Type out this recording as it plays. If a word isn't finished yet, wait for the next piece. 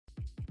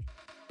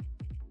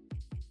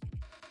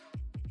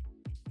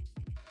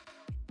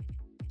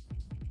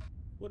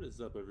What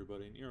is up,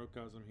 everybody?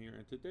 Neurocosm here,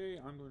 and today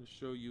I'm going to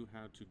show you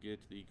how to get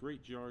the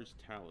Great Jar's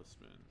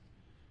Talisman.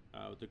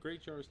 What the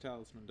Great Jar's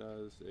Talisman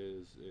does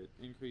is it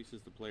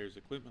increases the player's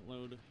equipment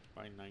load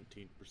by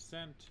 19%,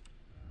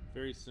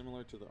 very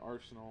similar to the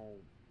Arsenal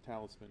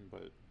Talisman,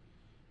 but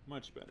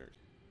much better.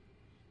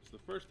 So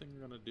the first thing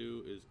we're going to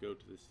do is go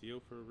to the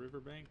Siofa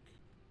riverbank,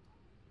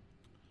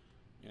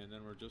 and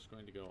then we're just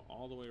going to go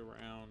all the way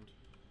around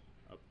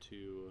up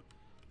to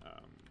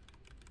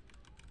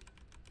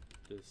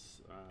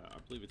this, I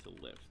believe it's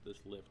a lift,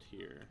 this lift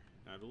here.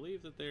 And I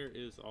believe that there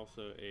is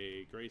also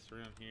a grace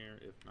around here.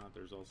 If not,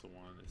 there's also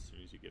one as soon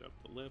as you get up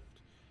the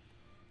lift.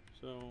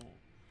 So,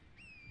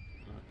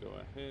 I'll go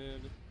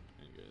ahead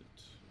and get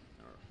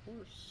our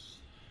horse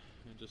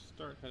and just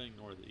start heading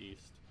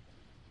northeast.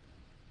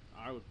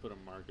 I would put a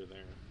marker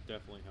there,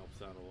 definitely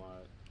helps out a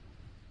lot.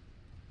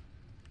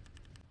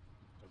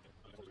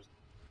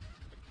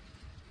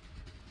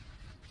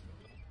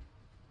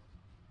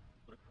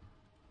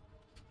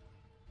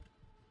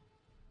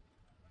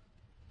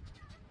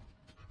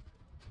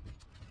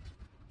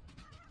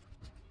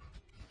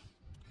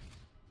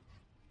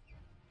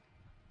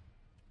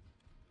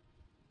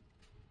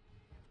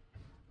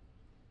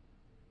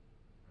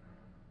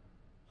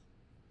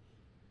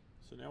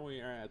 So now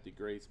we are at the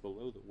grace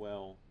below the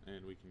well,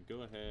 and we can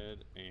go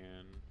ahead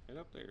and head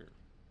up there.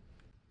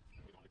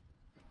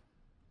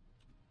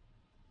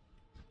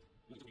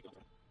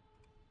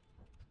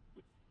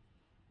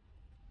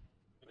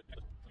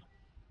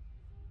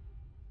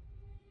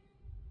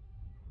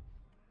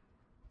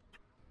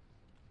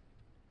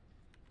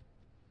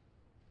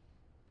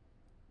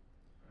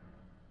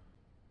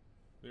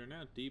 We are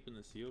now deep in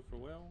the Siofa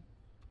well.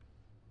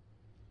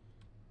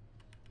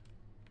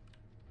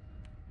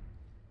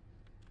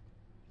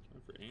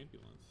 Time for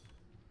ambulance.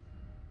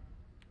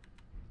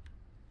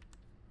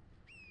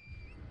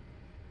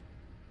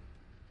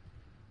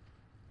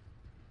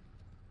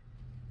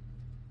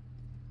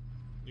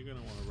 You're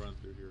gonna want to run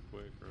through here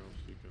quick, or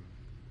else you can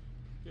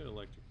get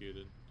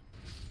electrocuted.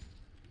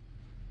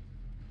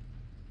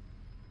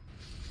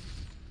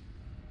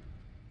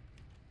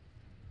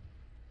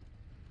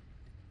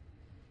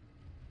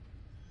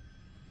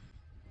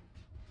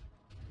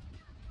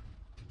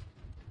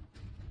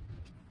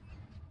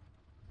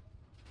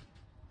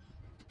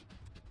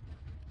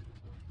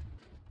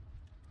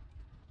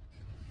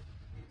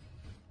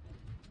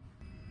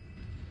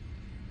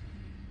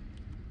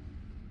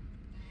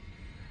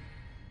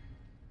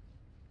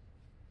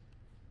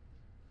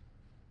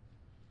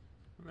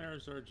 And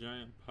there's our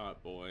giant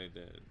pot boy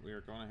that we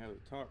are going to have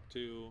to talk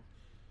to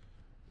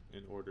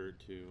in order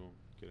to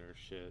get our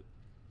shit.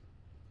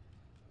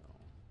 So.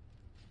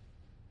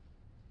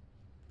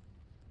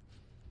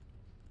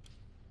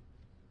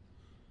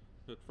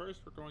 But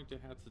first we're going to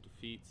have to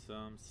defeat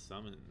some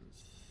summons.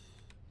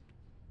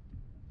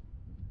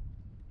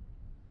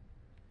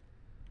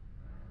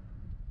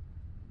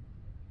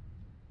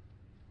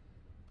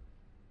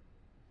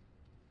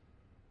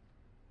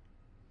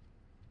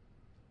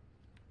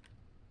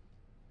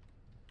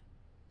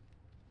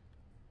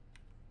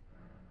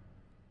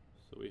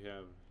 So we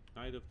have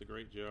Knight of the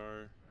Great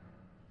Jar,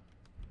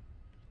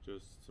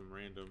 just some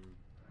random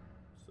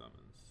summons.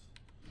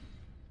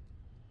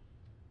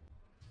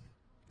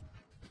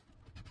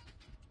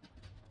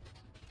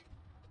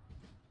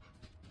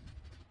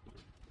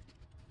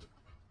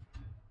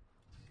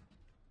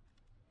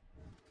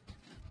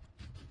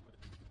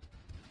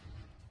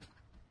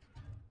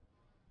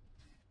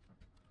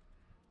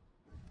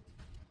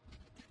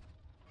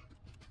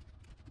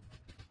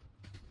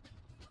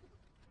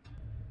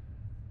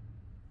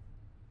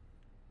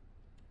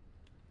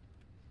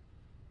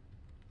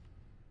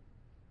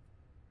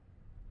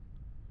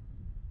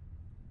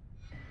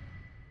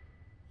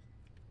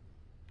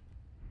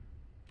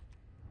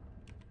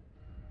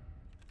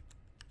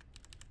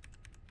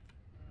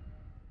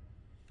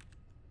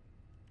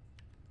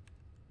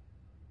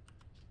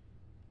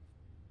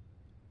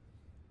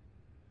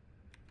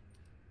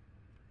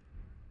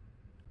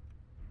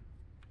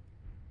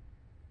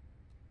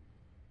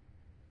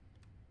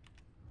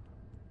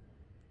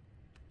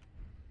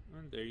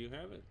 And there you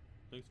have it.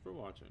 Thanks for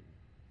watching.